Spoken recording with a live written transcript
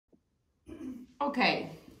Okay.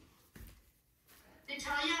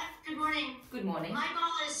 Natalia, good morning. Good morning. My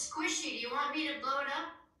ball is squishy. Do you want me to blow it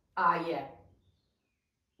up? Yeah.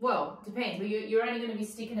 Well, depends. You're only going to be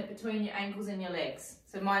sticking it between your ankles and your legs.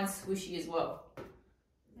 So mine's squishy as well.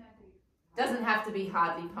 Doesn't have to be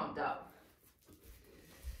hardly pumped up.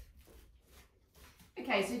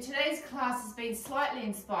 Okay, so today's class has been slightly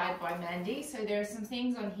inspired by Mandy. So there are some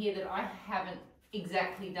things on here that I haven't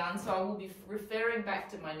exactly done. So I will be referring back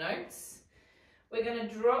to my notes. We're going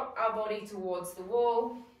to drop our body towards the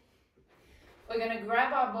wall. We're going to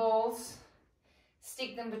grab our balls,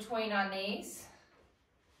 stick them between our knees.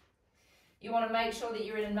 You want to make sure that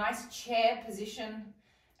you're in a nice chair position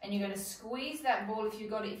and you're going to squeeze that ball if you've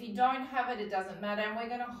got it. If you don't have it, it doesn't matter. And we're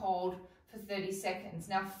going to hold for 30 seconds.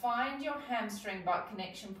 Now find your hamstring butt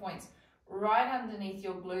connection points right underneath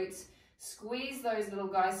your glutes. Squeeze those little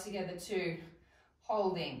guys together too.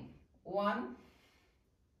 Holding. 1,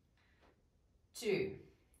 2.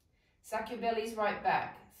 Suck your bellies right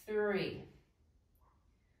back. 3,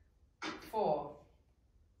 4,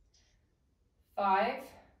 5,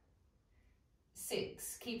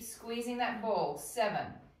 6. Keep squeezing that ball. 7,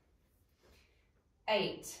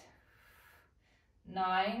 8,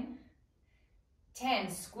 9, 10.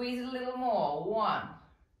 Squeeze it a little more. 1,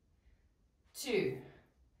 2,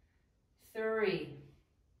 3,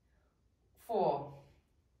 4,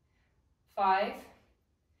 5,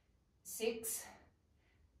 6,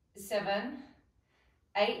 7,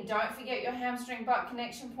 8. Don't forget your hamstring butt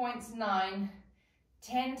connection points. 9,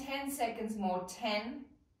 10, 10 seconds more. 10,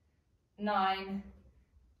 9,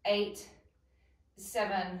 8,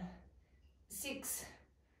 7, 6,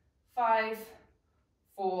 5,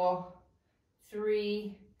 4,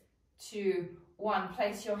 3, 2, 1.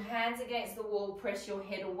 Place your hands against the wall. Press your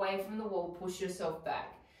head away from the wall. Push yourself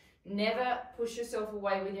back. Never push yourself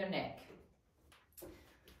away with your neck.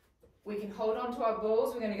 We can hold on to our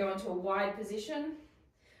balls. We're going to go into a wide position.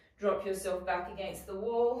 Drop yourself back against the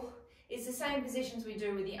wall. It's the same positions we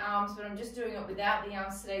do with the arms, but I'm just doing it without the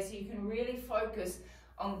arms today so you can really focus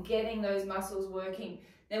on getting those muscles working.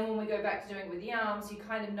 Then when we go back to doing it with the arms, you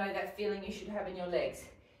kind of know that feeling you should have in your legs.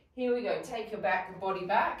 Here we go. Take your body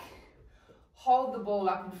back. Hold the ball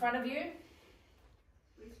up in front of you.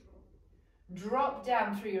 Drop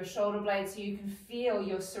down through your shoulder blades so you can feel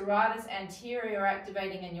your serratus anterior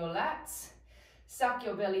activating in your lats. Suck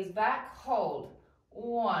your bellies back. Hold.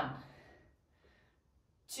 1,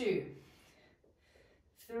 2,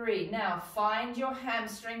 3. Now find your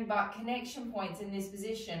hamstring butt connection points in this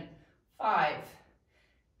position. 5,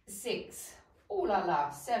 6, ooh la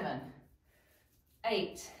la, 7,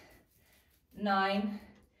 8, 9,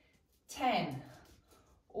 10.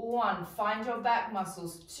 1, find your back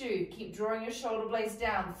muscles. 2, keep drawing your shoulder blades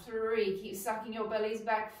down. 3, keep sucking your bellies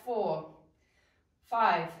back. 4,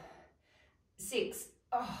 5, 6,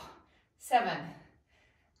 7,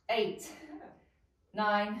 8,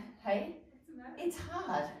 9, hey? It's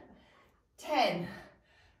hard. 10,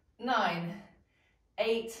 9,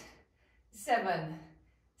 8, 7,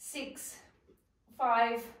 6,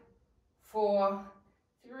 5, 4,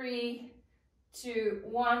 3, 2,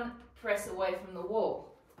 1. Press away from the wall.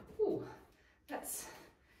 Ooh,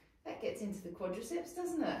 that gets into the quadriceps,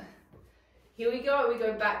 doesn't it? Here we go. We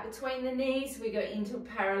go back between the knees. We go into a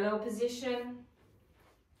parallel position.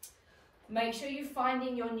 Make sure you're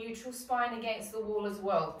finding your neutral spine against the wall as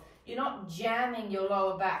well. You're not jamming your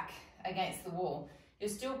lower back against the wall. You're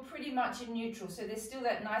still pretty much in neutral. So there's still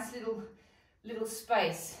that nice little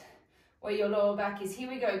space where your lower back is. Here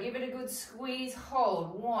we go. Give it a good squeeze.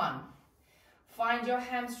 Hold. 1. Find your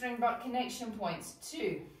hamstring butt connection points.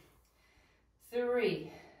 2, 3,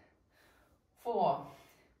 4,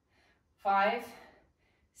 5,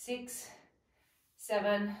 6,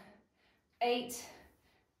 7, 8,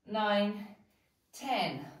 9,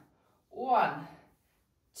 10. 1,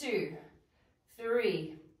 2,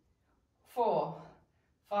 3, 4,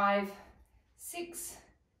 5, 6,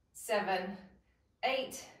 7,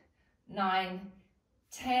 8, 9,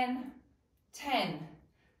 10, 10,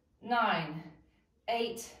 9,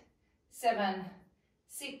 8, 7,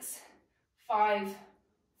 6, 5,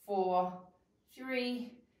 4,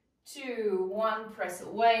 3, 2, 1. Press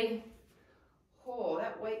away. Oh,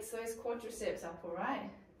 that wakes those quadriceps up, all right?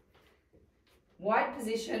 Wide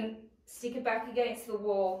position, stick it back against the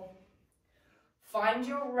wall. Find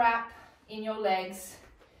your wrap in your legs.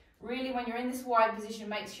 Really, when you're in this wide position,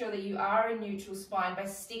 make sure that you are in neutral spine. By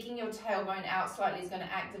sticking your tailbone out slightly is going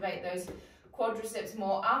to activate those quadriceps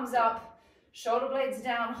more. Arms up, shoulder blades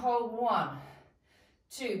down, hold. 1,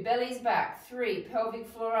 2, bellies back. 3, pelvic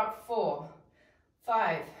floor up. 4,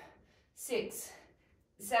 5, 6,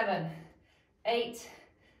 7, 8,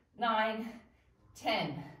 9,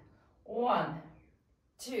 10. 1,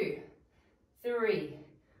 2, 3,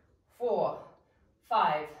 4,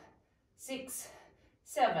 5, 6,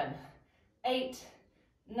 7, 8,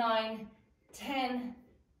 9, 10,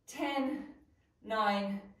 10,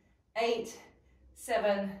 9, 8,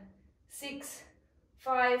 7, 6,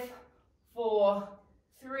 5, 4,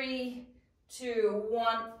 3, 2,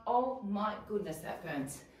 1. Oh my goodness, that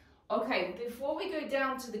burns. Okay, before we go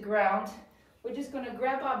down to the ground, we're just going to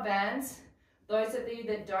grab our bands. Those of you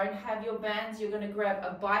that don't have your bands, you're going to grab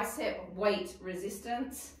a bicep weight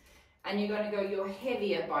resistance, and you're going to go your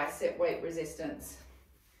heavier bicep weight resistance.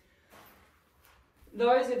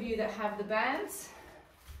 Those of you that have the bands,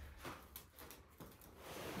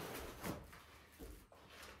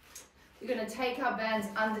 we're going to take our bands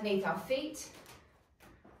underneath our feet.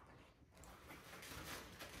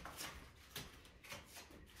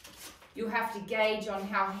 You'll have to gauge on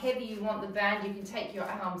how heavy you want the band. You can take your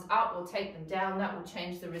arms up or take them down. That will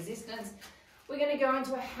change the resistance. We're going to go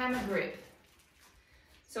into a hammer grip.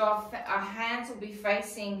 So our hands will be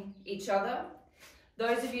facing each other.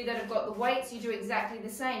 Those of you that have got the weights, you do exactly the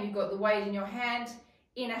same. You've got the weight in your hand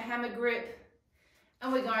in a hammer grip,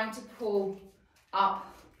 and we're going to pull up.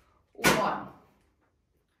 1,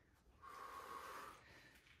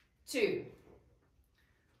 2,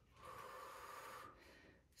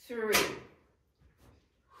 3.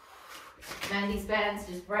 Mandy's band's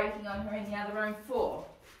just breaking on her in the other room. 4,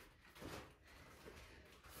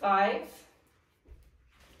 5,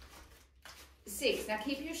 6. Now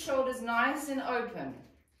keep your shoulders nice and open.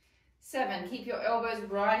 7. Keep your elbows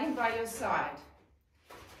right in by your side.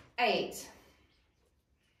 8,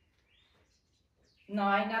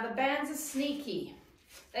 9. Now the bands are sneaky.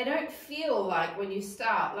 They don't feel like when you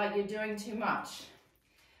start like you're doing too much.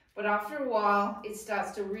 But after a while, it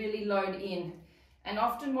starts to really load in. And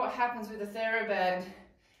often what happens with a TheraBand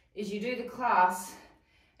is you do the class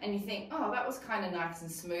and you think, oh, that was kind of nice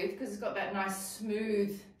and smooth, because it's got that nice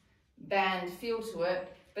smooth band feel to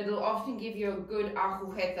it, but it'll often give you a good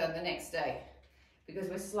agujeta the next day because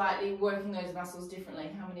we're slightly working those muscles differently.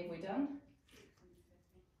 How many have we done?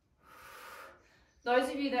 Those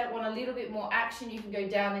of you that want a little bit more action, you can go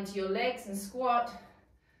down into your legs and squat.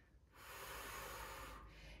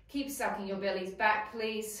 Keep sucking your bellies back,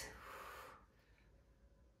 please.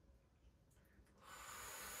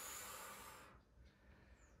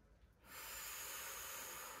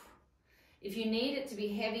 If you need it to be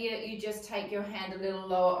heavier, you just take your hand a little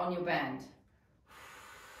lower on your band.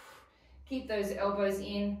 Keep those elbows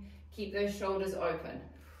in, keep those shoulders open.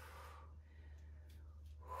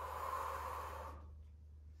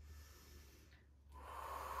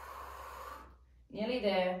 Nearly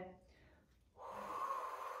there.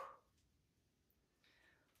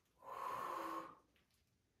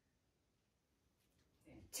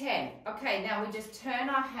 Okay, now we just turn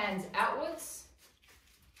our hands outwards.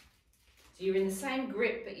 So you're in the same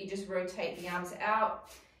grip, but you just rotate the arms out.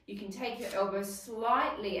 You can take your elbows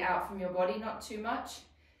slightly out from your body, not too much.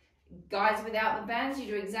 Guys without the bands, you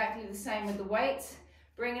do exactly the same with the weights.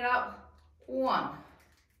 Bring it up. 1,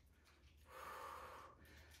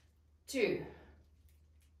 2,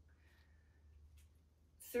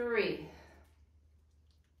 3,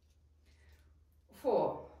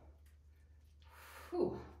 4,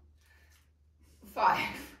 5,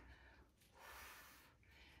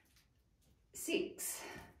 6,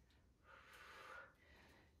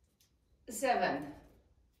 7,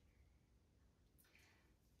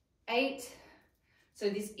 8. So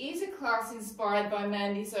this is a class inspired by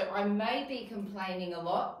Mandy, so I may be complaining a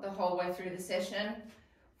lot the whole way through the session.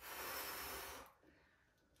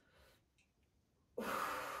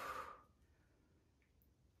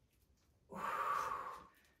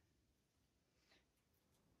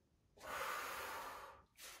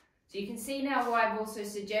 So you can see now why I've also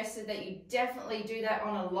suggested that you definitely do that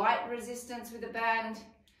on a light resistance with a band.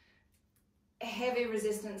 A heavy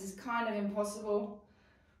resistance is kind of impossible.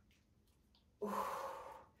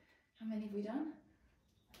 How many have we done?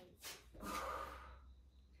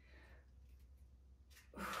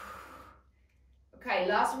 Okay,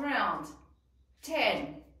 last round.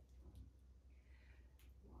 10,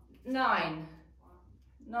 9,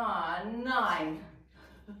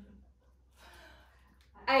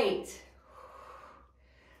 8,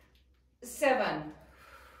 7,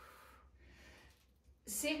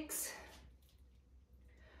 6,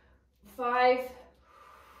 5,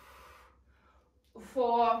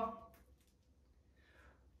 4,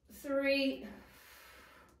 3,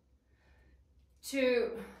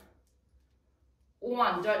 2,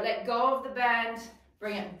 1. Don't let go of the band.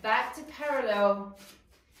 Bring it back to parallel.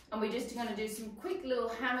 And we're just going to do some quick little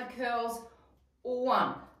hammer curls.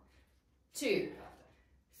 1, 2,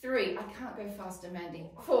 3, I can't go faster, Mandy,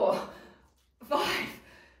 4, 5,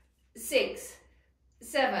 6,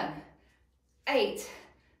 7, 8,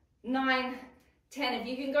 9, 10. If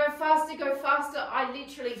you can go faster, go faster. I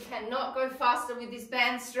literally cannot go faster with this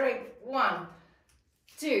band strength. 1,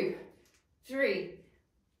 2, 3,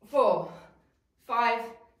 4, 5,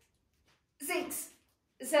 6,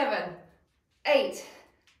 7, 8,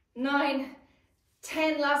 9,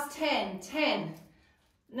 10. Last 10. 10,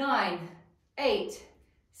 9, 8,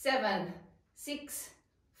 7, 6,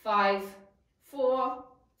 5, 4,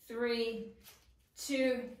 3,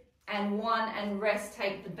 2, and 1. And rest.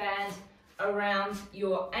 Take the band around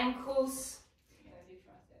your ankles.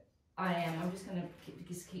 I am. I'm just going to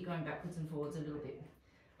keep going backwards and forwards a little bit.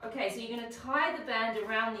 Okay, so you're going to tie the band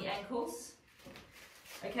around the ankles.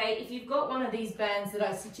 Okay, if you've got one of these bands that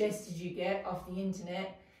I suggested you get off the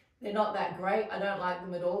internet, they're not that great. I don't like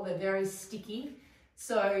them at all. They're very sticky.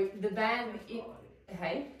 So the band,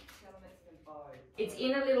 hey, it's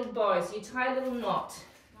in a little bow. So you tie a little knot.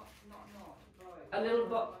 A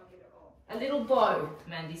little bow,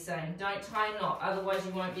 Mandy's saying. Don't tie a knot, otherwise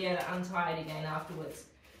you won't be able to untie it again afterwards.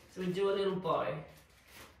 So we do a little bow.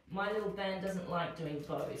 My little band doesn't like doing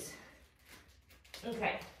bows.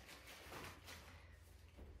 Okay.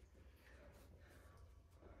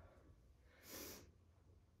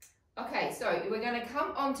 Okay, so we're going to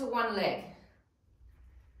come onto one leg.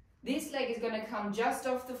 This leg is going to come just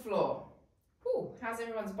off the floor. Ooh, how's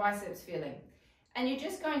everyone's biceps feeling? And you're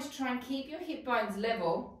just going to try and keep your hip bones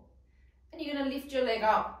level, and you're going to lift your leg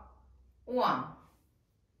up. 1.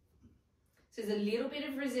 So there's a little bit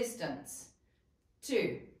of resistance.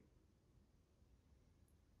 2.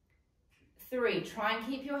 3. Try and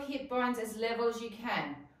keep your hip bones as level as you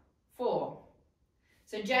can. 4.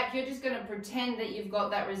 So Jack, you're just going to pretend that you've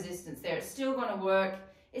got that resistance there. It's still going to work.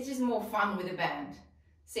 It's just more fun with a band.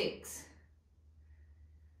 6.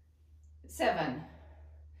 7.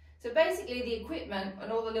 So basically the equipment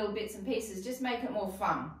and all the little bits and pieces just make it more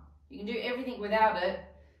fun. You can do everything without it,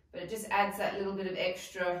 but it just adds that little bit of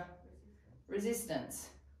extra resistance.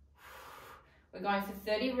 We're going for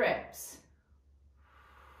 30 reps.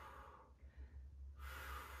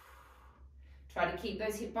 Try to keep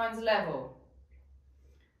those hip bones level.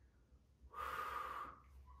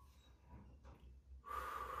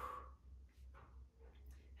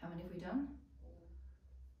 How many have we done?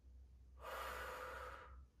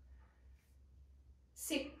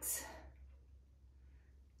 6,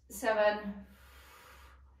 7,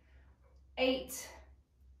 8,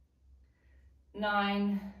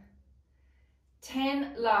 9,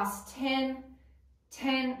 10. Last 10,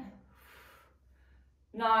 10,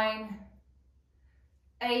 9,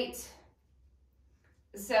 8,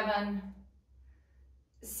 7,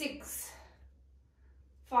 6,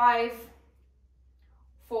 5,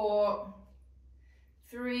 4,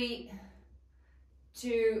 3,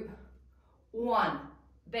 2, 1.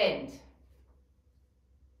 Bend.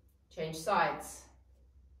 Change sides.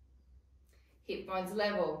 Hip bones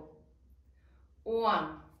level. 1.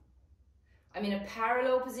 I'm in a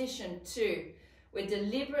parallel position. 2. We're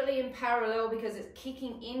deliberately in parallel because it's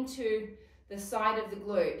kicking into the side of the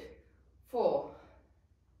glute. 4.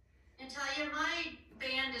 Natalia, my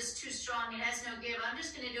band is too strong. It has no give. I'm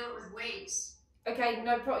just going to do it with weights. Okay,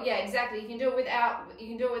 no problem. Yeah, exactly. You can do it without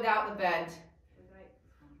the band.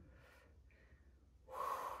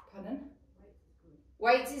 Pardon?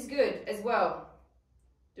 Weights is good as well.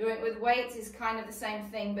 Doing it with weights is kind of the same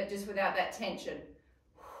thing, but just without that tension.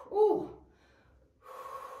 Ooh.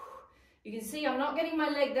 You can see I'm not getting my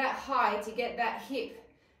leg that high to get that hip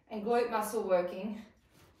and glute muscle working.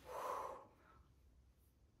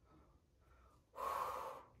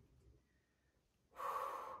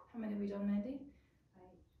 How many have we done, Mandy?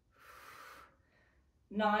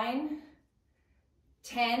 9,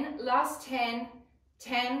 10, last 10,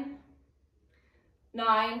 10,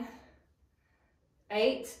 9,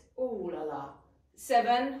 8, ooh la la,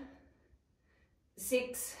 7,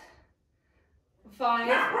 6,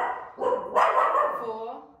 5,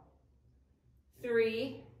 4,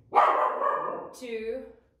 3, 2,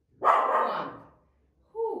 1.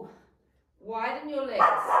 Whew. Widen your legs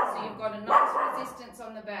so you've got a nice resistance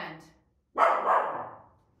on the band.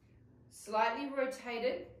 Slightly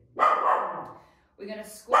rotated. We're going to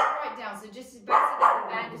squat right down. So just basically the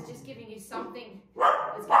band is just giving you something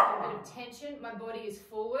that's giving you a bit of tension. My body is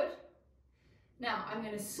forward. Now I'm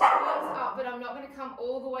going to squeeze up, but I'm not going to come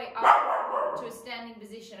all the way up to a standing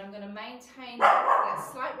position. I'm going to maintain that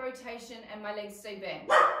slight rotation and my legs stay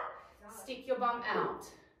bent. Stick your bum out.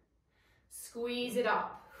 Squeeze it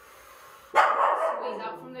up. Squeeze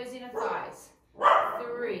up from those inner thighs.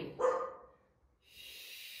 3.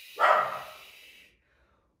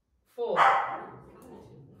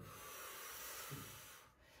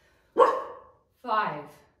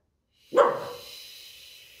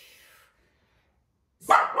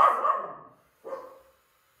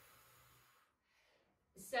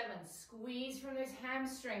 7, squeeze from those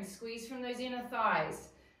hamstrings, squeeze from those inner thighs.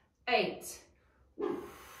 8,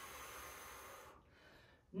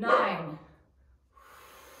 9,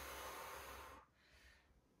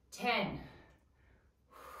 10,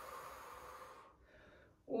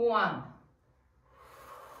 1,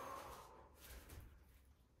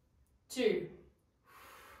 2.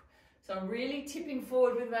 So I'm really tipping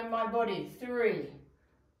forward with my body. 3,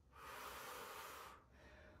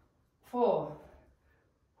 4,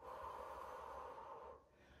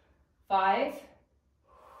 5,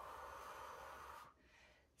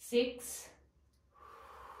 6,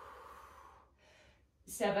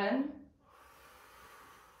 7,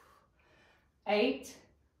 8,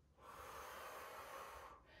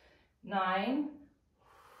 9,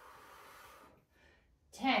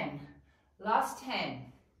 10. Last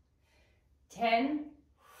 10. 10,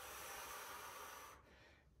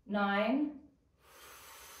 9,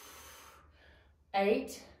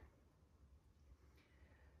 8,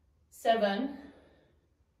 7,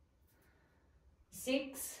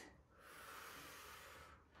 6,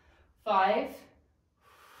 5,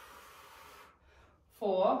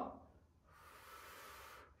 4,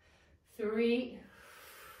 3,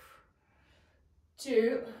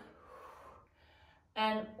 2,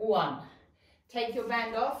 and 1. Take your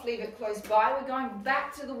band off, leave it close by. We're going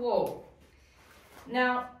back to the wall.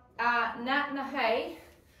 Now, Nat Nahay,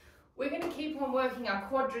 we're going to keep on working our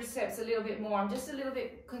quadriceps a little bit more. I'm just a little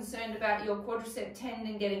bit concerned about your quadricep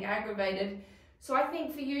tendon getting aggravated. So I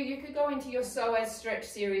think for you, you could go into your psoas stretch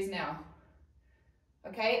series now.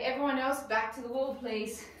 Okay, everyone else, back to the wall,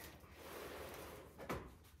 please.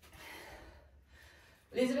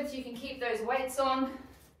 Elizabeth, you can keep those weights on.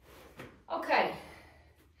 Okay.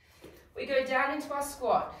 We go down into our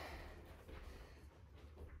squat.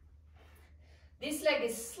 This leg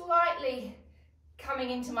is slightly coming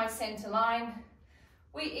into my center line.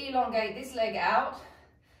 We elongate this leg out,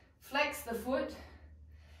 flex the foot,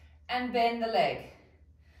 and bend the leg.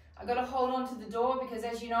 I've got to hold on to the door because,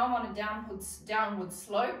 as you know, I'm on a downward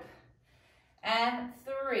slope. And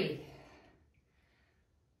 3,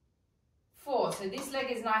 4. So this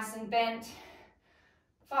leg is nice and bent.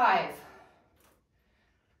 5,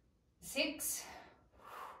 6,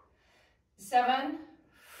 7,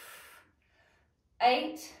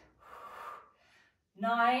 8,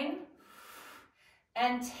 9,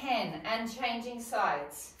 and 10, and changing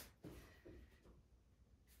sides.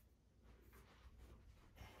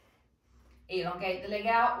 Elongate the leg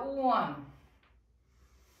out. 1,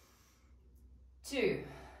 2,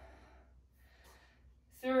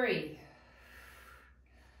 3,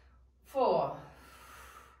 4,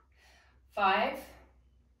 5,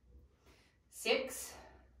 6,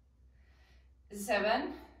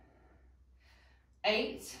 7,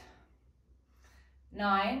 8,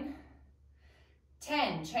 9,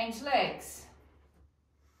 10. Change legs.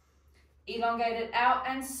 Elongate it out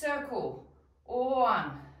and circle.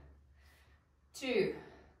 1, 2,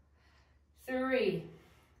 3,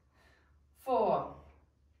 4,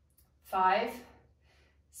 5,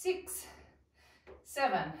 6,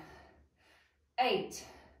 7, 8,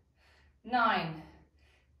 9,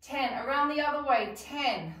 10. Around the other way.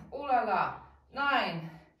 10. Ooh la la. 9,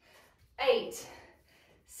 8,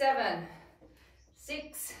 7,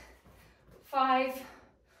 6, 5,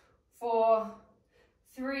 4,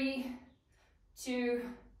 3, 2,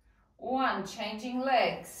 1. Changing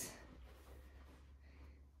legs.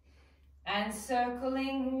 And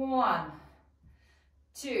circling. 1,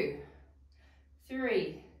 2,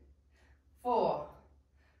 3, 4,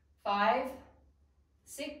 5,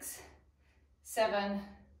 6, 7,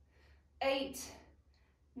 8,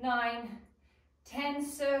 9, 10.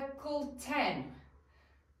 Circle. 10,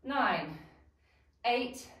 9,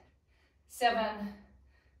 8, 7,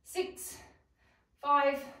 6,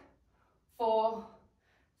 5, 4,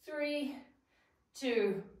 3,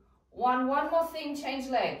 2, 1. One more thing, change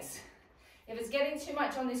legs. If it's getting too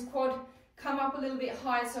much on this quad, come up a little bit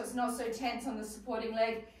higher so it's not so tense on the supporting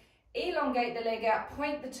leg. Elongate the leg out,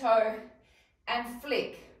 point the toe, and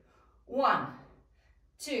flick. 1,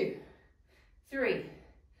 2, 3,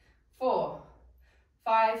 4,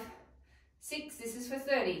 5, 6, this is for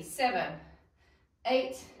 30, 7,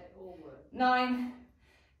 8, 9,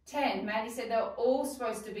 10. Maddie said they're all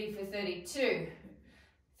supposed to be for 30. 2,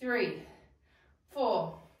 3,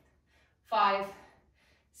 4, 5,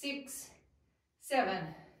 6,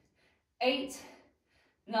 7, 8,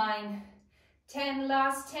 9, 10.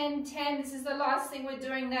 Last 10, 10. This is the last thing we're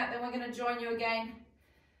doing that. Then we're going to join you again.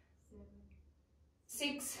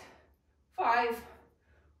 6, 5,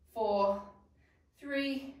 4,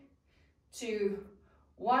 3, 2,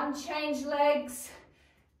 1. Change legs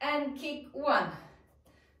and kick. 1,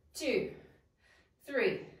 2,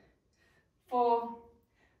 3, 4,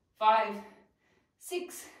 5,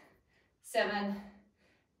 6, 7,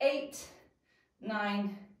 8,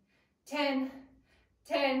 9, 10,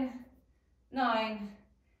 10, 9,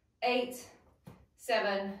 8,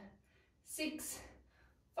 7, 6,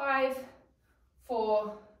 5,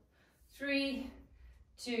 4, 3,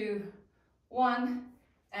 2, 1,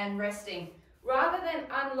 and resting. Rather than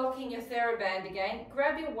unlocking your TheraBand again,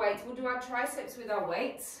 grab your weights. We'll do our triceps with our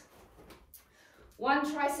weights. One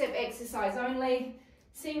tricep exercise only,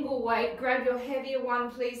 single weight. Grab your heavier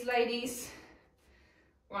one, please, ladies.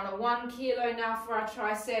 We're on a 1 kilo now for our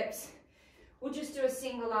triceps. We'll just do a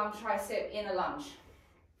single arm tricep in a lunge.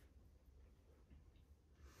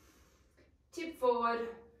 Tip forward,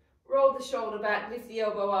 roll the shoulder back, lift the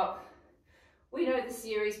elbow up. We know the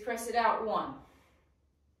series, press it out. 1,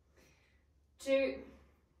 2,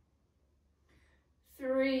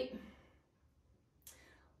 3,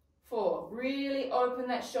 4. Really open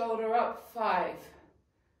that shoulder up. 5,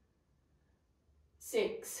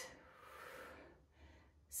 6,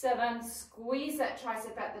 7. Squeeze that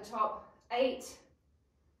tricep at the top. 8,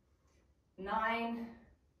 9,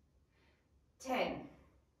 10.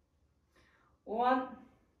 1,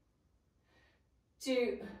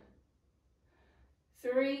 2,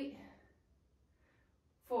 3,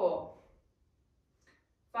 4,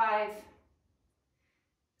 5,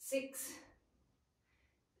 6,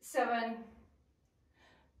 7,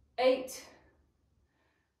 8,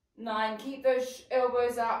 9. Keep those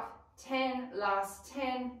elbows up. 10, last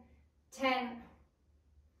 10, 10,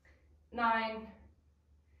 9,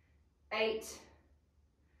 8,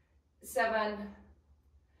 7,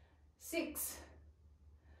 6,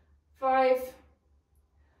 5,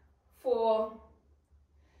 4,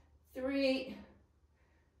 3,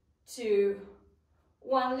 2,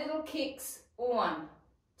 1. Little kicks. 1,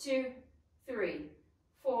 2, 3,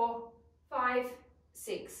 4, 5,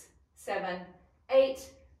 6, 7, 8,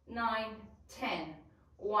 9, 10.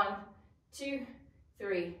 1, 2,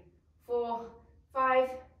 3, 4, 5,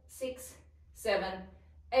 6, 7,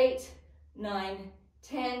 8, 9,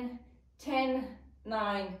 10, 10,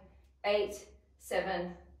 9, 8,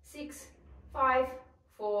 7, 6, 5,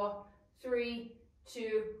 4, 3,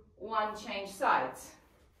 2, 1. Change sides.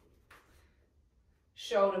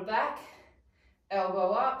 Shoulder back,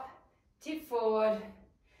 elbow up, tip forward,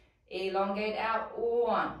 elongate out.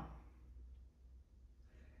 1,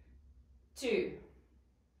 2,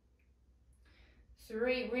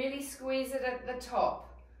 3. Really squeeze it at the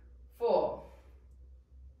top. 4,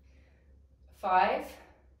 5,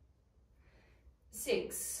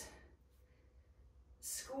 6.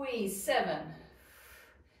 Squeeze. 7.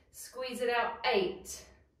 Squeeze it out. 8,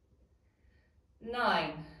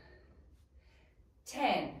 9,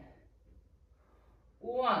 10.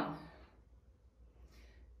 1,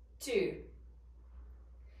 2,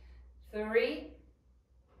 3,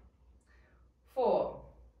 4,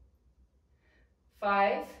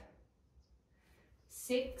 5,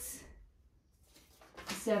 6,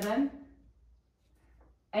 7,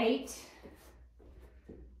 8,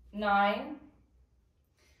 9,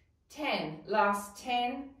 10. Last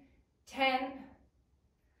 10, 10,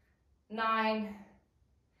 9,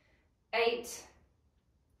 8,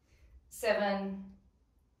 7,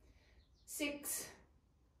 6,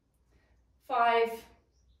 5,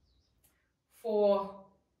 4,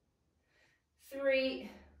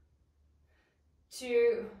 3,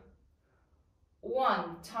 2,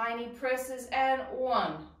 1. Tiny presses and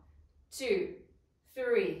 1, 2,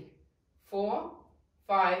 3, 4,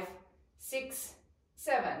 5, 6,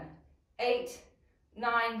 7, 8,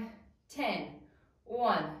 9, 10.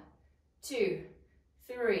 1, 2,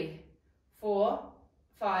 3, 4,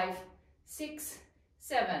 5, 6,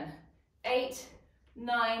 7, 8,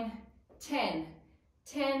 9, 10.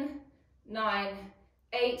 10, 9,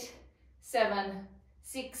 8, 7,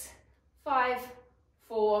 6, 5,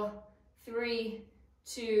 4, 3,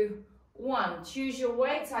 2, 1. Choose your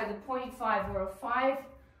weights, either 0.5 or a 5.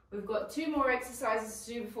 We've got 2 more exercises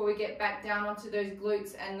to do before we get back down onto those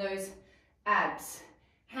glutes and those abs.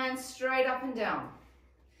 Hands straight up and down.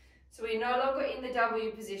 So we're no longer in the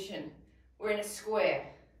W position. We're in a square.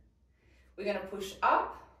 We're going to push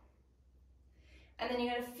up. And then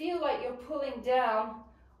you're going to feel like you're pulling down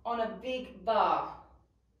on a big bar.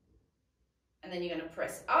 And then you're going to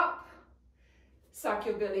press up. Suck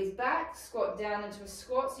your bellies back. Squat down into a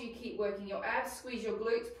squat so you keep working your abs. Squeeze your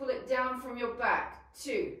glutes. Pull it down from your back.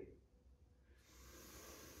 2.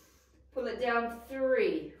 Pull it down.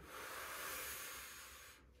 3.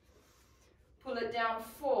 Pull it down.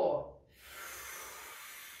 4.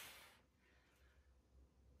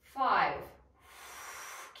 5.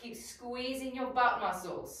 Keep squeezing your butt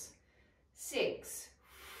muscles. 6.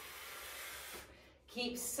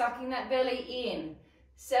 Keep sucking that belly in.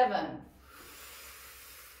 7.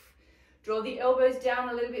 Draw the elbows down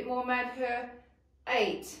a little bit more, Madhu.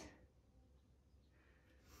 8.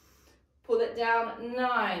 Pull it down.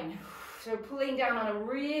 9. So pulling down on a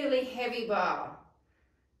really heavy bar.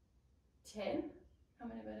 10. How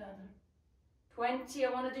many have I done? 20. I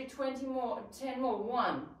want to do 20 more. 10 more.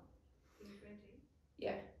 1. 20.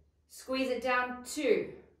 Yeah. Squeeze it down.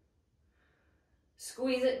 2.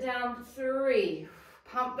 Squeeze it down. 3.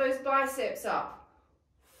 Pump those biceps up.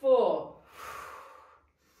 4.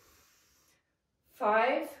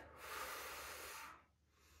 5.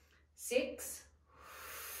 6.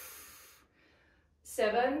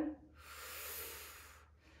 7.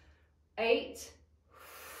 8.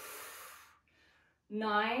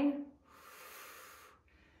 9.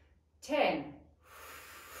 10.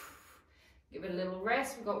 Give it a little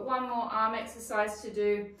rest. We've got one more arm exercise to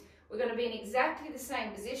do. We're going to be in exactly the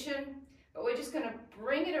same position, but we're just going to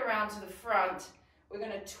bring it around to the front. We're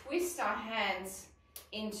going to twist our hands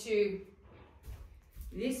into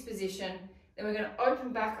this position. Then we're going to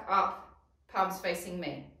open back up, palms facing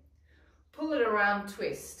me. Pull it around,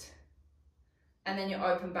 twist. And then you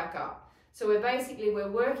open back up. So we're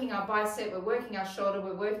working our bicep, we're working our shoulder,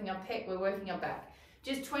 we're working our pec, we're working our back.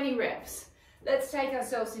 Just 20 reps. Let's take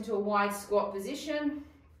ourselves into a wide squat position.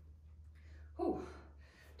 Whew.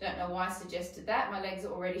 Don't know why I suggested that. My legs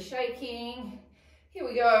are already shaking. Here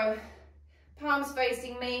we go. Palms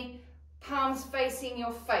facing me, palms facing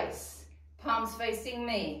your face. Palms facing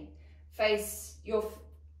me. Turn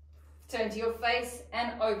to your face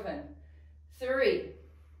and open. 3,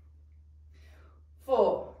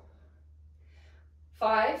 4,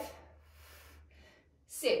 5,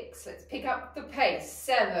 6. Let's pick up the pace.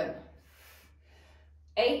 7,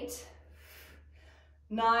 8,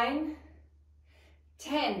 9,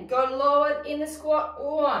 10. Go lower in the squat.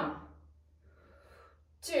 1,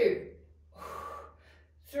 2,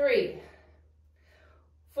 3,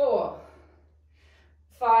 4,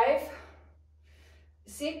 5,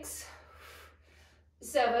 6,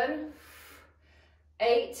 7,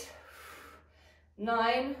 8,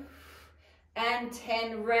 9, and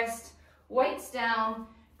 10. Rest. Weights down.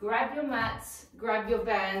 Grab your mats, grab your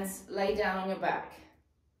bands, lay down on your back.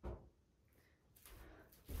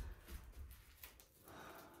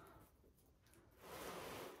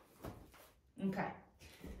 Okay,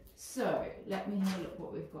 so let me have a look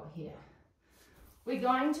what we've got here. We're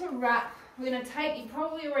going to wrap, we're going to take, you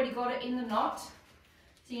probably already got it in the knot, so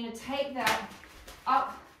you're going to take that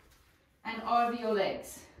up and over your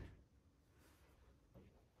legs.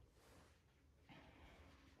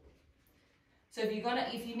 So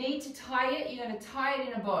if you need to tie it, you're going to tie it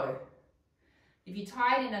in a bow. If you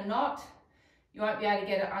tie it in a knot, you won't be able to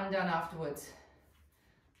get it undone afterwards.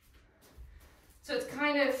 So it's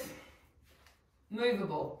kind of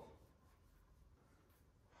movable.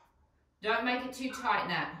 Don't make it too tight,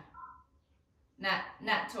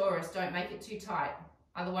 Nat Taurus, don't make it too tight.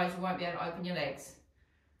 Otherwise you won't be able to open your legs.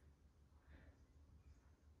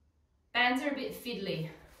 Bands are a bit fiddly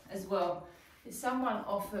as well. Is someone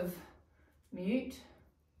off of mute?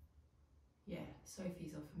 Yeah,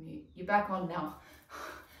 Sophie's off of mute. You're back on now.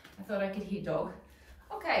 I thought I could hear dog.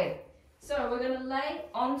 Okay, so we're going to lay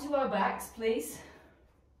onto our backs, please.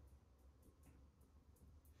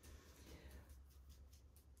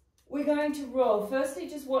 We're going to roll. Firstly,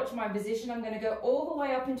 just watch my position. I'm going to go all the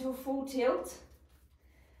way up into a full tilt.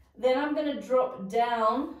 Then I'm going to drop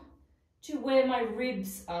down to where my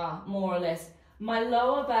ribs are, more or less. My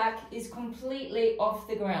lower back is completely off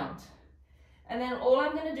the ground. And then all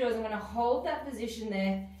I'm going to do is I'm going to hold that position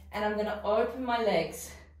there and I'm going to open my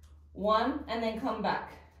legs. 1 and then come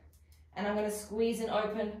back. And I'm going to squeeze and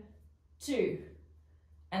open. 2.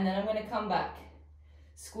 And then I'm going to come back.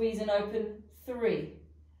 Squeeze and open. 3.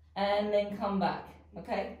 And then come back.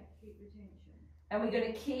 Okay? Keep the tension. And we're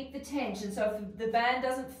going to keep the tension. So if the band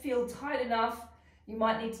doesn't feel tight enough, you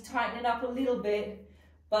might need to tighten it up a little bit.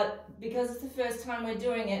 But because it's the first time we're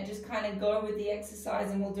doing it, just kind of go with the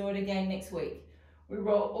exercise and we'll do it again next week. We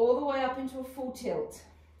roll all the way up into a full tilt.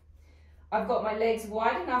 I've got my legs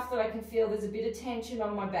wide enough that I can feel there's a bit of tension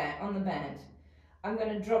on the band. I'm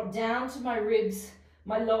going to drop down to my ribs.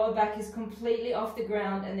 My lower back is completely off the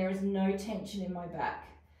ground and there is no tension in my back.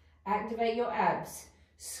 Activate your abs.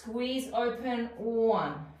 Squeeze open.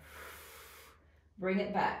 1. Bring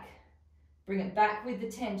it back. Bring it back with the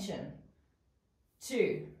tension.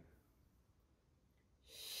 2.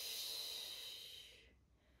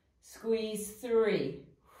 Squeeze. 3.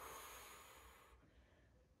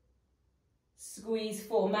 Squeeze.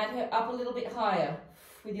 4. Madhu, up a little bit higher.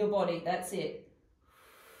 with your body. That's it.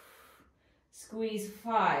 Squeeze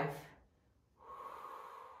 5.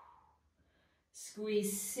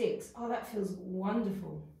 Squeeze 6. Oh, that feels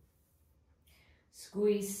wonderful.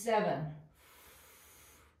 Squeeze 7.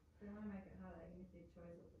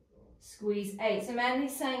 Squeeze 8. So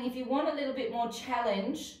Mandy's saying if you want a little bit more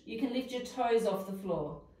challenge, you can lift your toes off the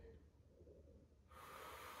floor.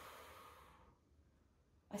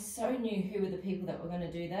 I so knew who were the people that were going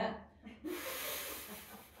to do that.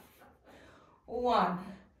 1.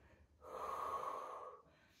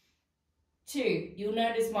 2. You'll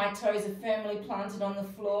notice my toes are firmly planted on the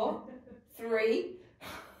floor. 3.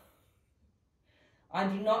 I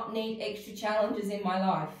do not need extra challenges in my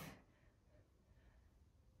life.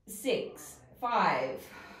 6. 5.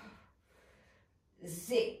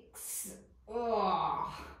 6.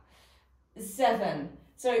 7.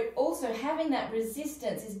 So also having that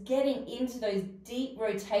resistance is getting into those deep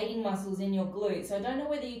rotating muscles in your glutes. So I don't know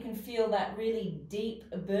whether you can feel that really deep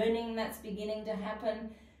burning that's beginning to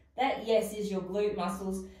happen. That, yes, is your glute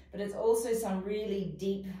muscles, but it's also some really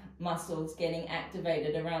deep muscles getting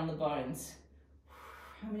activated around the bones.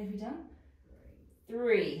 How many have you done?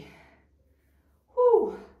 3.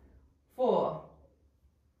 Whew. 4.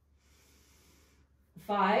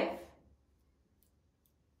 5.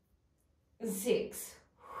 6.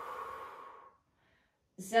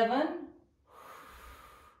 7.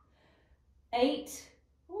 8.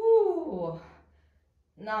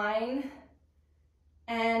 9.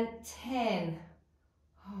 And 10.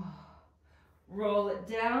 Roll it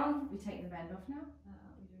down. We take the band off now.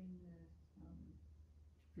 We're doing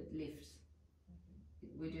the It lifts.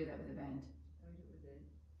 We do that with the band.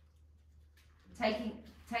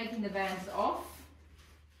 Taking the bands off.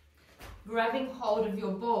 Grabbing hold of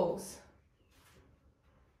your balls.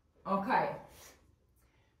 Okay.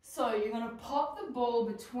 So you're going to pop the ball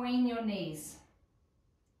between your knees.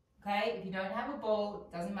 Okay? If you don't have a ball,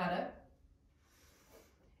 it doesn't matter.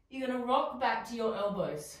 You're going to rock back to your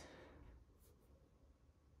elbows.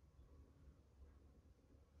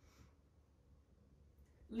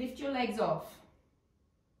 Lift your legs off.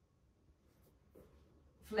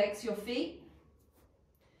 Flex your feet.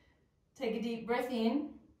 Take a deep breath in.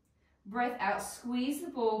 Breath out. Squeeze the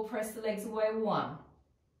ball. Press the legs away. 1.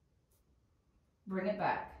 Bring it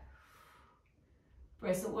back.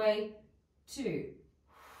 Press away. 2.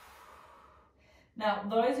 Now,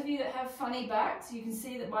 those of you that have funny backs, you can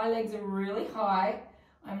see that my legs are really high.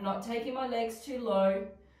 I'm not taking my legs too low.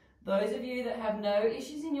 Those of you that have no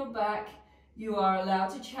issues in your back, you are allowed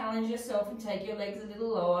to challenge yourself and take your legs a little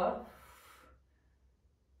lower.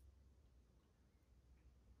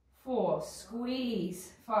 4,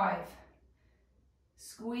 squeeze. 5,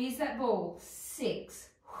 squeeze that ball. 6,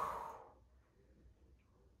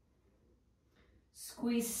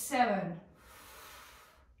 squeeze. 7,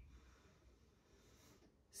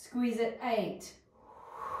 squeeze at 8,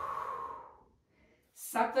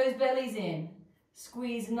 suck those bellies in.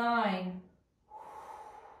 Squeeze 9,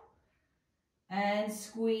 and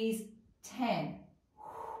squeeze 10.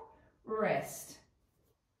 Rest.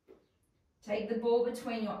 Take the ball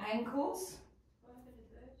between your ankles. What happened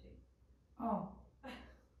to 30? Oh,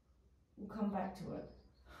 we'll come back to it.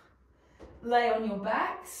 Lay on your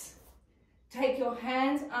backs. Take your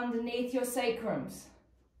hands underneath your sacrums.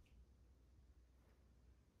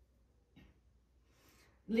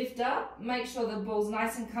 Lift up. Make sure the ball's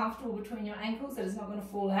nice and comfortable between your ankles, that it's not going to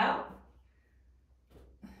fall out.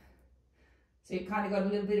 So you've kind of got a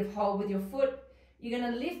little bit of hold with your foot. You're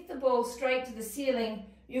going to lift the ball straight to the ceiling.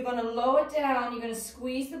 You're going to lower down. You're going to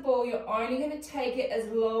squeeze the ball. You're only going to take it as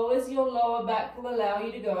low as your lower back will allow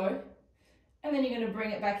you to go. And then you're going to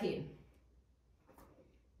bring it back in.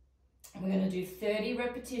 We're going to do 30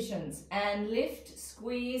 repetitions. And lift,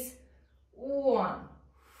 squeeze, 1.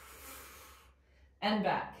 And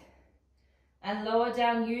back. And lower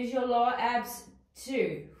down. Use your lower abs,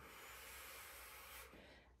 2.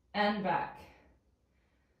 And back.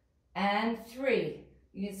 And 3.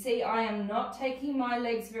 You can see I am not taking my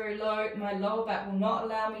legs very low. My lower back will not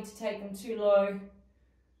allow me to take them too low.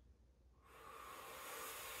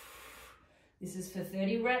 This is for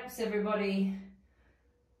 30 reps, everybody.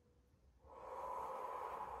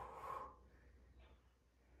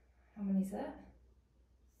 How many is that?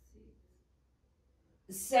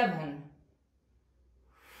 7.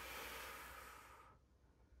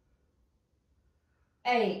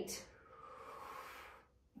 8.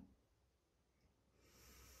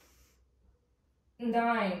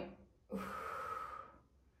 9.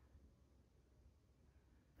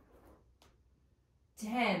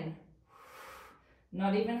 10.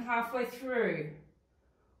 Not even halfway through.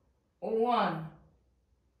 1.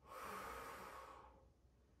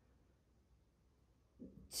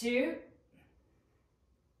 2,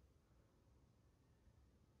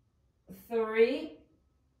 3,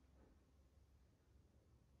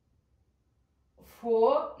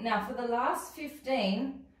 4. Now for the last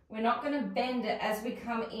 15, we're not going to bend it as we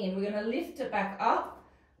come in. We're going to lift it back up.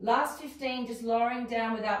 Last 15, just lowering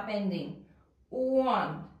down without bending.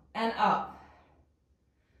 1, and up.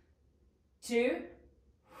 2,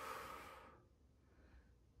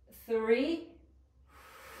 3,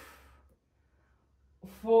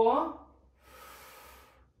 4,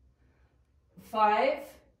 5,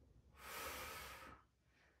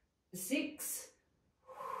 6.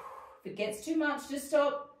 If it gets too much, just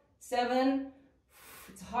stop. 7.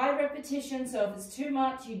 It's high repetition, so if it's too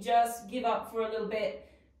much, you just give up for a little bit,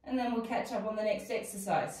 and then we'll catch up on the next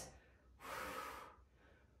exercise.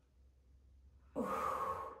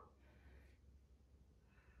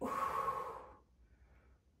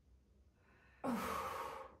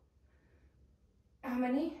 How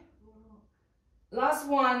many? Last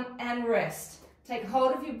one, and rest. Take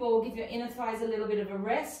hold of your ball, give your inner thighs a little bit of a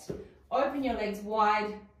rest. Open your legs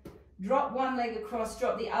wide. Drop one leg across,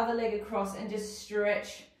 drop the other leg across, and just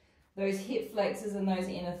stretch those hip flexors and those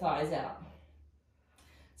inner thighs out.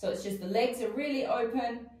 So it's just the legs are really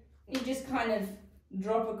open. You just kind of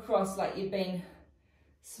drop across like you've been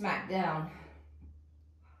smacked down.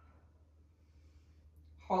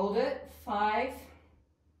 Hold it. 5,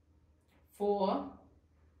 4,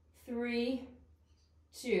 3,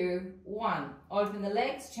 2, 1. Open the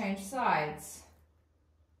legs, change sides.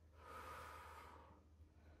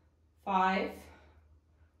 5,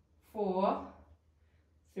 4,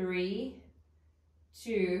 3,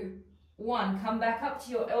 2, 1. Come back up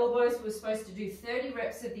to your elbows. We're supposed to do 30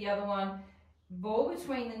 reps of the other one. Ball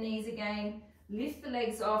between the knees again. Lift the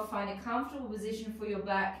legs off. Find a comfortable position for your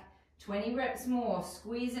back. 20 reps more.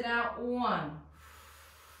 Squeeze it out. 1.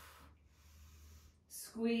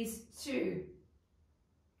 Squeeze. 2.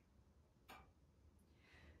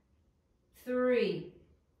 3.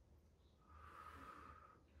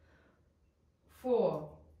 4.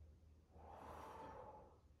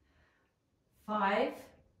 5.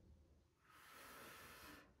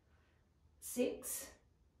 6.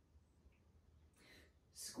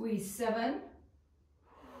 Squeeze. 7.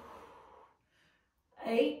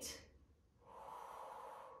 8.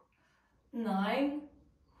 9.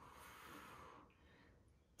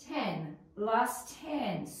 10. Last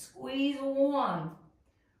 10. Squeeze. 1.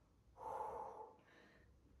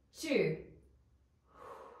 2.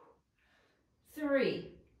 3.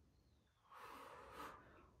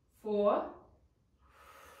 4.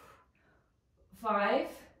 5.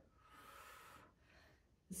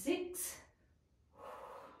 6.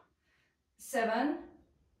 7.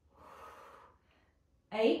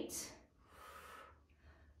 8.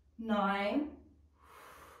 9.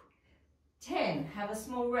 10. Have a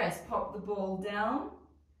small rest. Pop the ball down.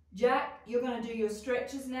 Jack, you're going to do your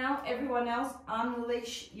stretches now. Everyone else,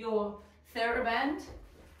 unleash your TheraBand.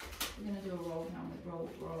 We're going to do a roll now.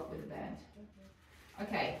 Roll up with a band.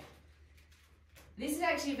 Okay. This is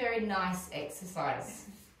actually a very nice exercise.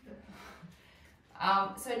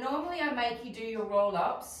 So normally I make you do your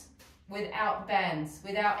roll-ups without bands,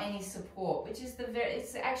 without any support, which is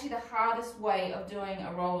it's actually the hardest way of doing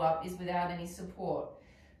a roll-up is without any support.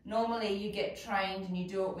 Normally you get trained and you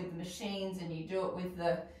do it with the machines and you do it with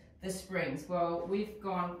the springs. Well, we've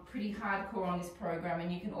gone pretty hardcore on this program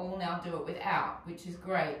and you can all now do it without, which is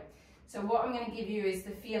great. So what I'm going to give you is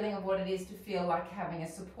the feeling of what it is to feel like having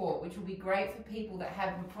a support, which will be great for people that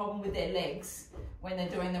have a problem with their legs when they're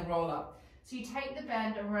doing the roll-up. So you take the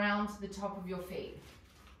band around the top of your feet.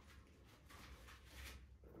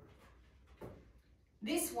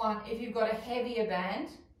 This one, if you've got a heavier band,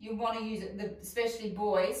 you want to use it, especially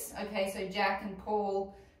boys, okay, so Jack and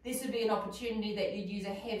Paul, this would be an opportunity that you'd use a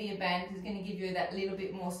heavier band because it's going to give you that little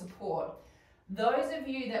bit more support. Those of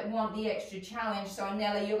you that want the extra challenge, so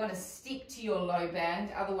Nella, you're going to stick to your low band,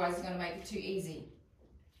 otherwise it's going to make it too easy.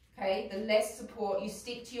 Okay, the less support, you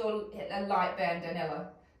stick to your light band,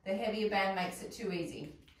 Nella. The heavier band makes it too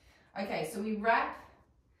easy. Okay, so we wrap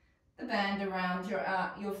the band around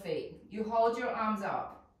your feet. You hold your arms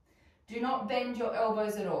up. Do not bend your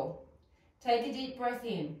elbows at all. Take a deep breath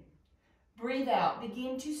in. Breathe out.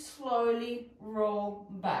 Begin to slowly roll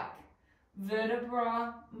back,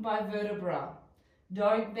 vertebra by vertebra.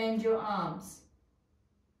 Don't bend your arms.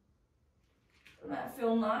 Doesn't that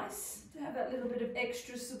feel nice to have that little bit of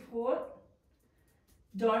extra support?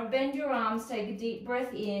 Don't bend your arms. Take a deep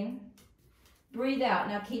breath in. Breathe out.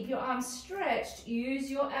 Now keep your arms stretched. Use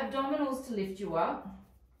your abdominals to lift you up.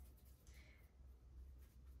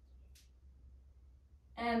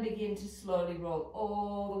 And begin to slowly roll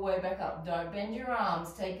all the way back up. Don't bend your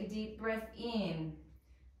arms. Take a deep breath in.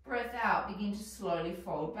 Breath out. Begin to slowly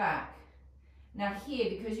fold back. Now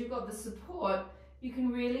here, because you've got the support, you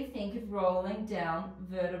can really think of rolling down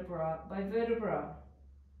vertebra by vertebra.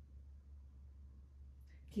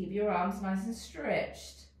 Keep your arms nice and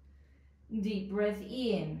stretched. Deep breath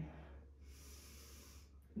in.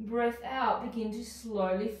 Breath out. Begin to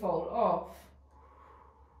slowly fold off.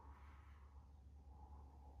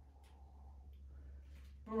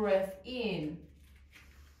 Breath in.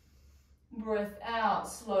 Breath out,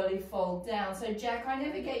 slowly fold down. So Jack, I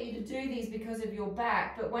never get you to do these because of your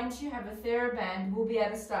back, but once you have a TheraBand, we'll be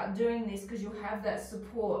able to start doing this because you'll have that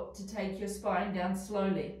support to take your spine down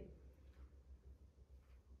slowly.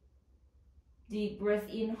 Deep breath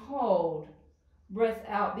in, hold. Breath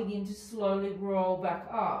out, begin to slowly roll back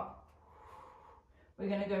up. We're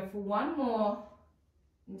going to go for one more.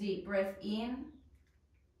 Deep breath in.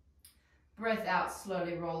 Breath out,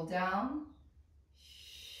 slowly roll down.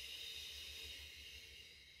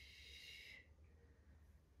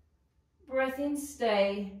 Breath in,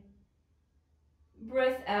 stay.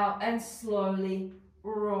 Breath out and slowly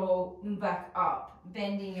roll back up.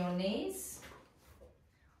 Bending your knees.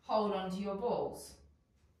 Hold on to your balls.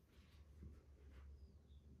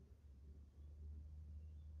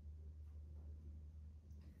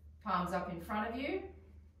 Palms up in front of you.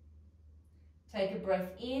 Take a breath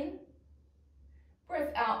in.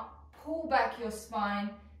 Breath out, pull back your spine.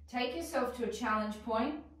 Take yourself to a challenge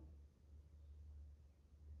point.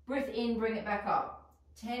 Breath in, bring it back up.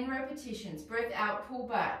 10 repetitions. Breath out, pull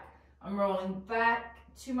back. I'm rolling back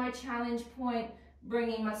to my challenge point,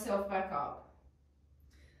 bringing myself back up.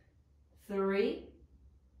 3.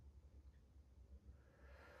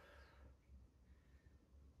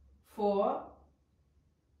 4.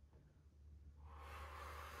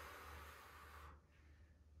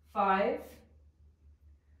 5.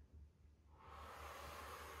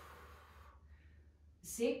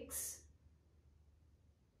 6.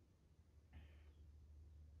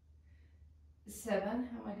 7. How am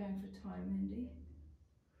I going for time, Mindy?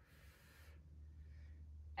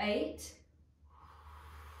 8.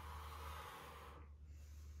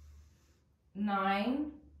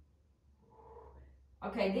 9.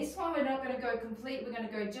 Okay, this one we're not going to go complete. We're going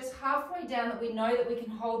to go just halfway down that we know that we can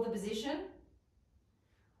hold the position.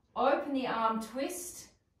 Open the arm, twist,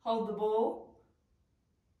 hold the ball,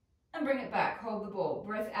 and bring it back. Hold the ball.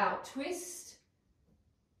 Breath out, twist,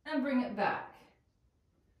 and bring it back.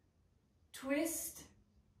 Twist,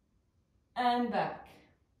 and back.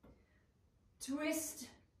 Twist,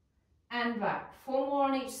 and back. 4 more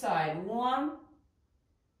on each side. 1,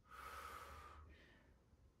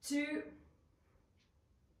 2,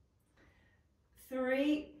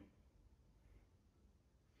 3,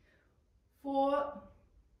 4,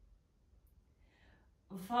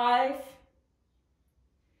 5,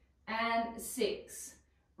 and 6.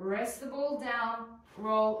 Rest the ball down,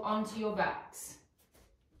 roll onto your backs.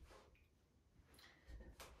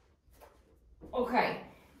 Okay,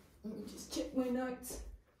 let me just check my notes.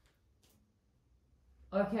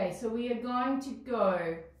 Okay, so we are going to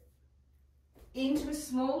go into a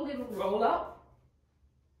small little roll up.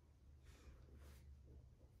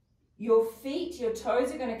 Your feet, your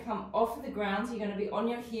toes are going to come off of the ground, so you're going to be on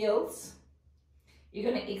your heels. You're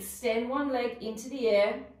going to extend one leg into the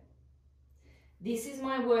air. This is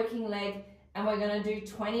my working leg, and we're going to do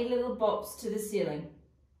 20 little bops to the ceiling.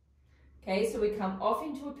 Okay, so we come off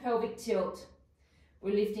into a pelvic tilt.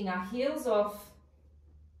 We're lifting our heels off.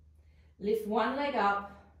 Lift one leg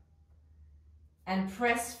up and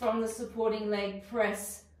press from the supporting leg.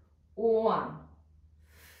 Press 1,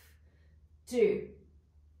 2,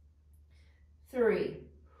 3,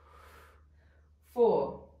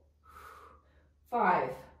 4, 5,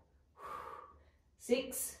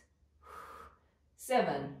 6,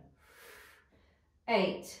 7,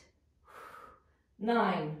 8,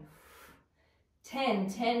 9, 10,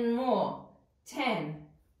 10 more, 10,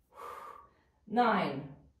 9,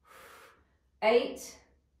 8,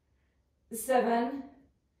 7,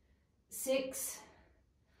 6,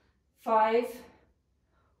 5,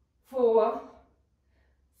 4,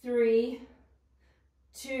 3,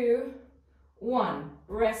 2, 1.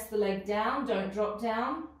 Rest the leg down, don't drop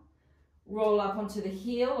down. Roll up onto the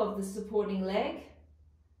heel of the supporting leg.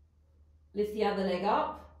 Lift the other leg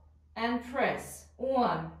up and press.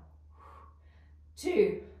 1,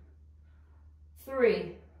 2,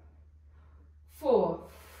 3, 4,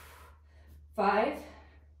 5,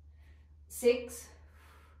 6,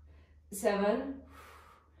 7,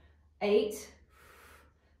 8,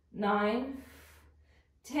 9,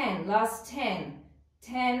 10. Last 10.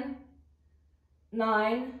 10,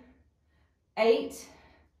 9, 8,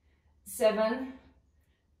 7,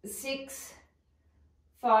 6,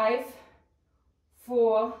 5,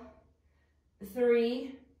 4,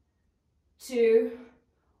 3, 2,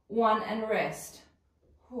 1, and rest.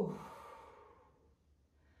 Whew.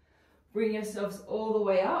 Bring yourselves all the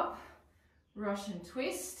way up. Russian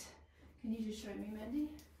twist. Can you just show me, Mandy?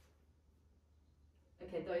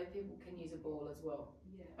 Okay, those people can use a ball as well.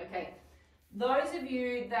 Yeah. Okay, those of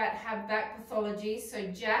you that have back pathology, so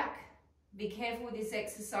Jack, be careful with this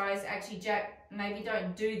exercise. Actually, Jack, maybe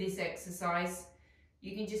don't do this exercise.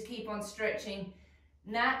 You can just keep on stretching.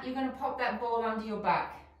 Nat, you're going to pop that ball under your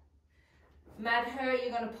back. Madher,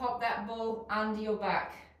 you're going to pop that ball under your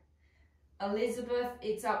back. Elizabeth,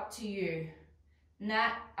 it's up to you.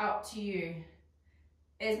 Nat, up to you.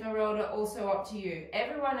 Esmeralda, also up to you.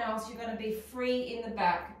 Everyone else, you're going to be free in the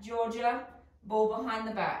back. Georgia, ball behind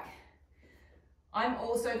the back. I'm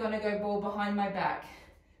also going to go ball behind my back.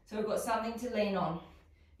 So we've got something to lean on.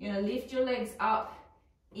 You're going to lift your legs up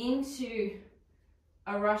into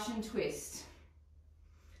a Russian twist.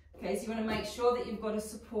 Okay, so you want to make sure that you've got a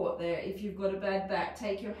support there. If you've got a bad back,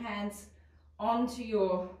 take your hands onto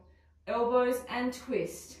your elbows and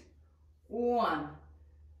twist. 1,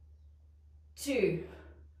 2,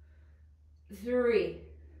 3,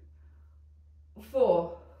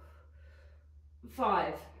 4,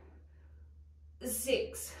 5,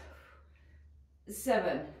 6,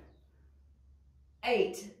 7,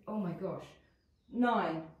 8, oh my gosh,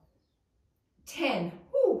 9, 10,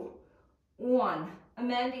 woo, 1.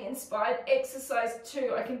 Amanda inspired exercise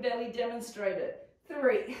 2, I can barely demonstrate it.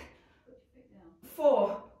 3,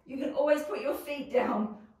 4, you can always put your feet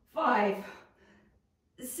down. 5,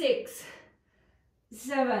 6,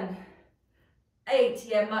 7, 8,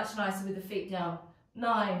 yeah, much nicer with the feet down.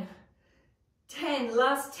 9, 10,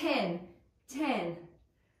 last 10, 10,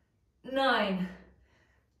 9,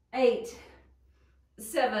 8,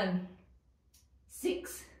 7,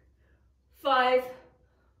 6, 5,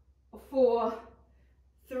 4,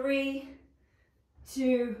 3,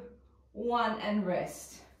 2, 1, and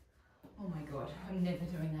rest. Oh my God, I'm never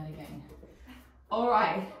doing that again. All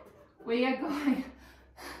right, we're going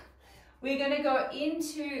to go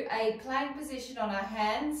into a plank position on our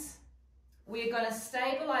hands. We're going to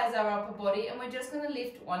stabilize our upper body, and we're just going to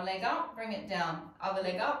lift one leg up, bring it down, other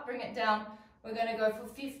leg up, bring it down. We're going to go for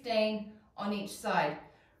 15 on each side.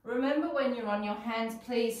 Remember when you're on your hands,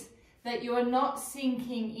 please, that you are not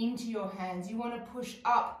sinking into your hands. You want to push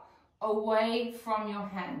up away from your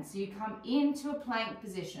hands. So you come into a plank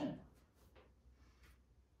position.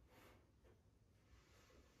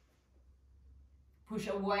 Push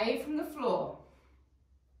away from the floor.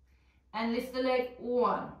 And lift the leg.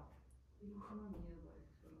 1,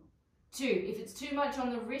 2. If it's too much on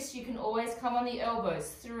the wrist, you can always come on the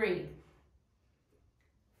elbows. 3,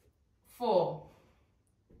 4,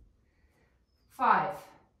 5,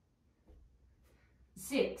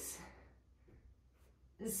 6,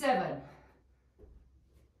 7,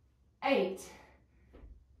 8,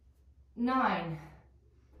 9,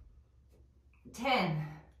 10,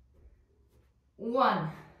 1,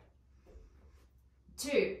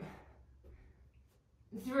 2,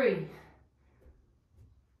 3,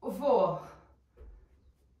 4,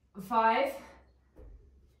 5,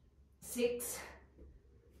 6,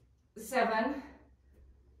 7,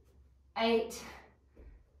 8,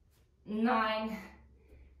 9,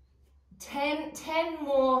 10, 10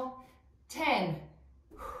 more, 10,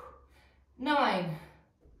 9,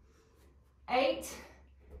 8,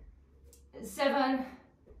 7,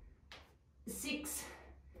 6,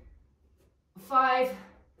 5,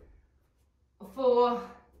 4,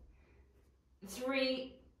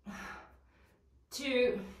 3,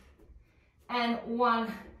 2, and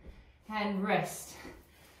 1, and rest.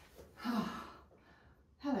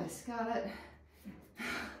 Hello, Scarlett.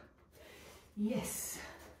 Yes.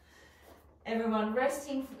 Everyone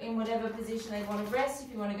resting in whatever position they want to rest.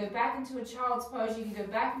 If you want to go back into a child's pose, you can go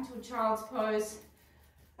back into a child's pose.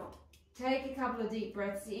 Take a couple of deep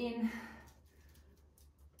breaths in.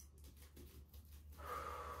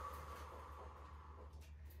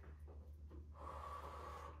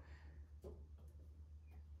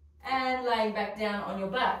 And laying back down on your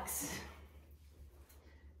backs.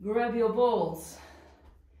 Grab your balls.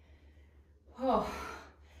 Oh,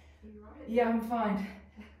 yeah, I'm fine.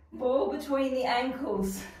 Ball between the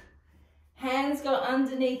ankles. Hands go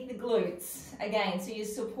underneath the glutes. Again, so you're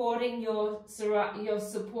supporting your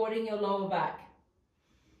lower back.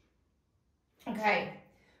 Okay,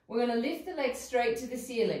 we're going to lift the legs straight to the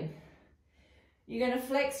ceiling. You're going to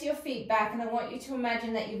flex your feet back, and I want you to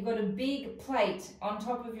imagine that you've got a big plate on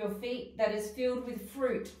top of your feet that is filled with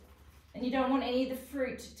fruit. And you don't want any of the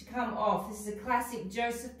fruit to come off. This is a classic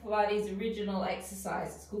Joseph Pilates original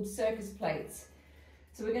exercise. It's called circus plates.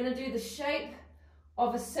 So we're going to do the shape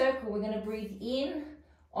of a circle. We're going to breathe in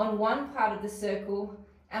on one part of the circle,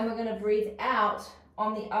 and we're going to breathe out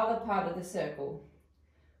on the other part of the circle.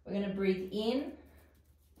 We're going to breathe in,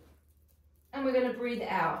 and we're going to breathe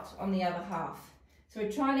out on the other half. So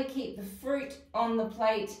we're trying to keep the fruit on the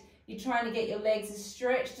plate. You're trying to get your legs as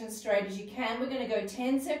stretched and straight as you can. We're going to go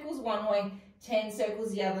 10 circles one way, 10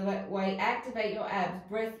 circles the other way. Activate your abs.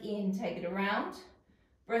 Breath in, take it around.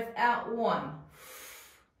 Breath out, 1.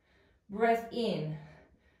 Breath in,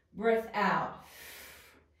 breath out.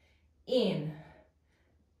 In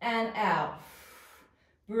and out.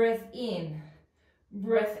 Breath in,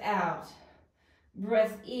 breath out.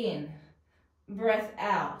 Breath in, breath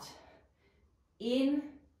out. In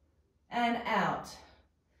and out.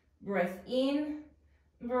 Breath in,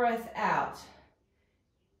 breath out.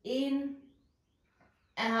 In,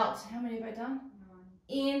 out. How many have I done?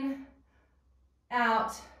 9. In,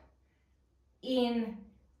 out. In,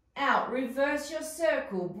 out. Reverse your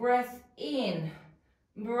circle. Breath in,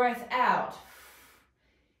 breath out.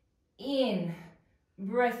 In,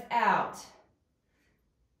 breath out.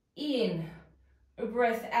 In,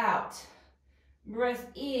 breath out. Breath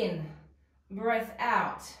in, breath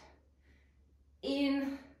out.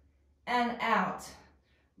 In and out.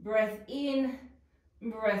 Breath in,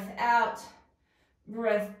 breath out.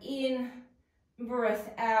 Breath in,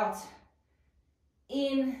 breath out.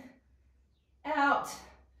 In, out.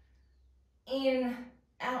 In,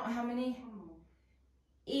 out. How many?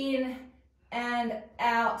 In and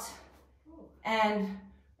out. And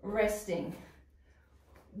resting.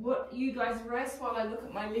 What, you guys rest while I look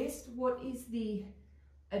at my list. What is the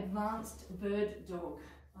advanced bird dog?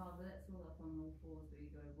 Oh, that's all up on all fours, where you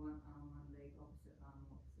go one arm, one leg, opposite arm,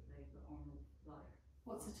 opposite leg, but on the like.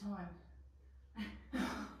 What's the time?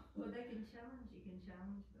 Well, they can challenge. You can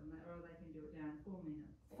challenge them, or they can do it down 4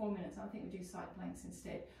 minutes. 4 minutes. I think we do side planks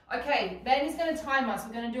instead. Okay, Ben is going to time us.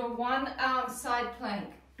 We're going to do a 1 arm side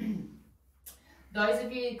plank. Those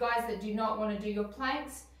of you guys that do not want to do your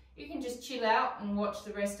planks, you can just chill out and watch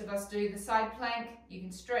the rest of us do the side plank. You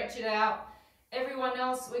can stretch it out. Everyone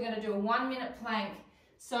else, we're going to do a 1 minute plank.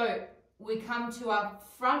 So we come to our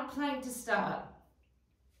front plank to start.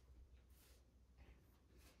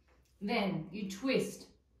 Then you twist.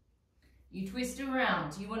 You twist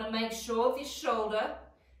around. You want to make sure this shoulder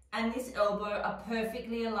and this elbow are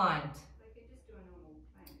perfectly aligned. They can just do a normal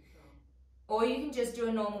plank. Or you can just do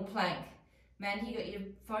a normal plank. Mandy, you got your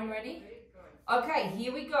phone ready? Okay,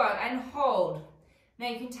 here we go, and hold. Now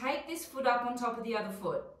you can take this foot up on top of the other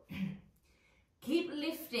foot. Keep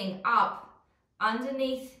lifting up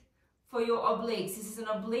underneath for your obliques. This is an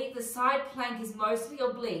oblique. The side plank is mostly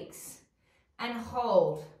obliques. And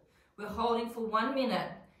hold. We're holding for 1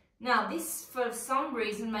 minute. Now this, for some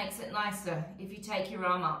reason, makes it nicer if you take your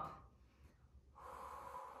arm up.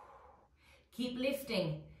 Keep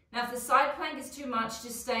lifting. Now if the side plank is too much,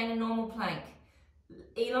 just stay in a normal plank.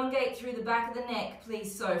 Elongate through the back of the neck,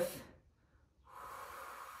 please, Soph.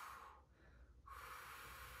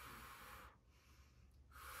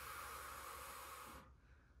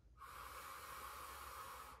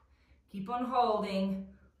 Keep on holding.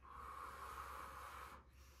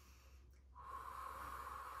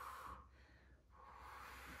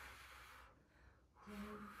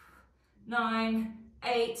 9,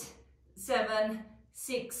 8, 7,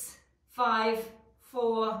 6, 5,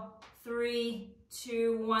 4, 3,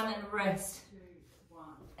 2, 1, and rest. 2, 1.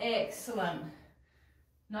 Excellent.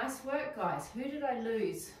 Nice work, guys. Who did I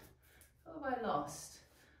lose? Who have I lost?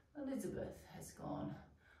 Elizabeth has gone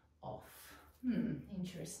off.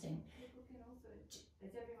 Interesting. People can also,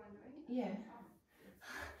 is everyone doing it?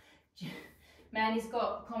 Yeah. Mandy's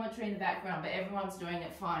got commentary in the background, but everyone's doing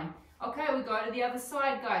it fine. Okay, we go to the other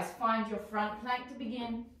side, guys. Find your front plank to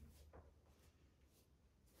begin.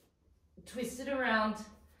 Twist it around.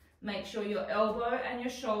 Make sure your elbow and your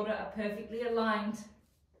shoulder are perfectly aligned.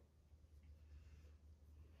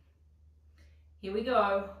 Here we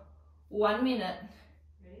go. 1 minute.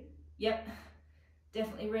 Ready? Yep,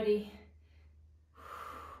 definitely ready.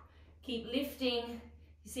 Keep lifting.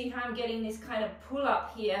 You see how I'm getting this kind of pull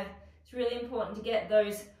up here? It's really important to get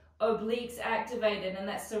those obliques activated, and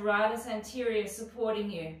that's serratus anterior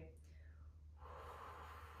supporting you.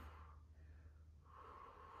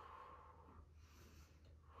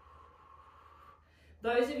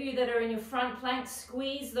 Those of you that are in your front plank,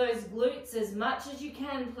 squeeze those glutes as much as you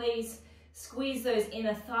can, please. Squeeze those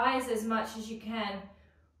inner thighs as much as you can.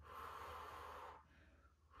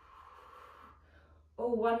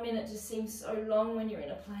 Oh, 1 minute just seems so long when you're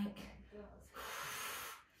in a plank.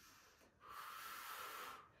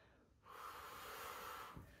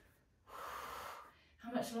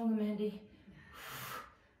 much longer, Mandy?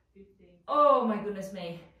 15. Oh my goodness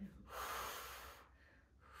me.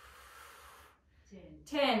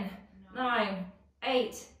 10, 9,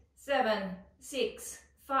 8, 7, 6,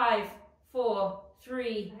 5, 4,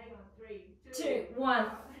 3, 2, 1.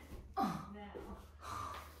 Oh.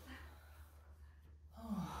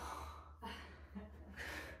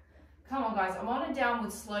 Come on guys, I'm on a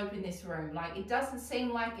downward slope in this room. Like, it doesn't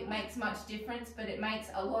seem like it makes much difference, but it makes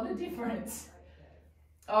a lot of difference.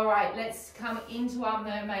 All right, let's come into our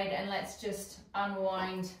mermaid and let's just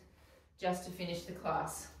unwind just to finish the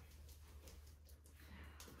class.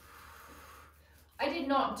 I did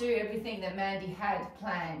not do everything that Mandy had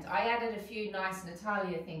planned. I added a few nice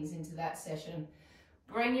Natalia things into that session.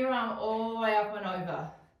 Bring your arm all the way up and over.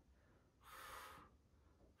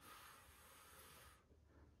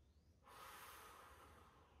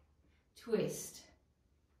 Twist.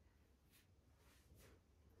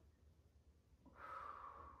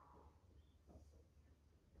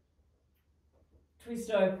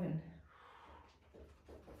 Twist open.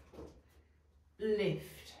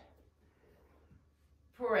 Lift.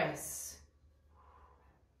 Press.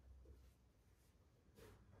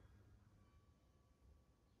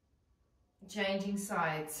 Changing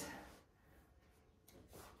sides.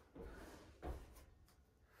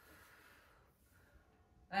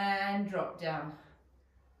 And drop down.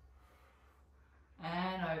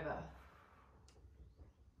 And over.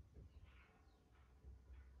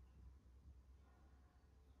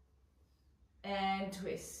 And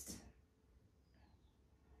twist.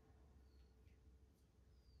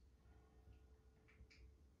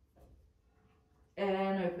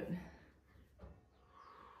 And open.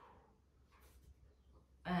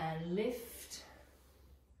 And lift.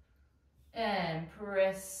 And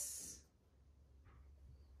press.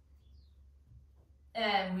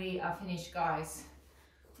 And we are finished, guys.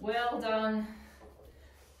 Well done.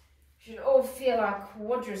 Should all feel our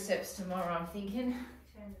quadriceps tomorrow, I'm thinking.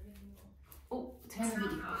 Oh, turn the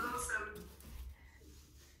video.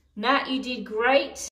 Nat, you did great.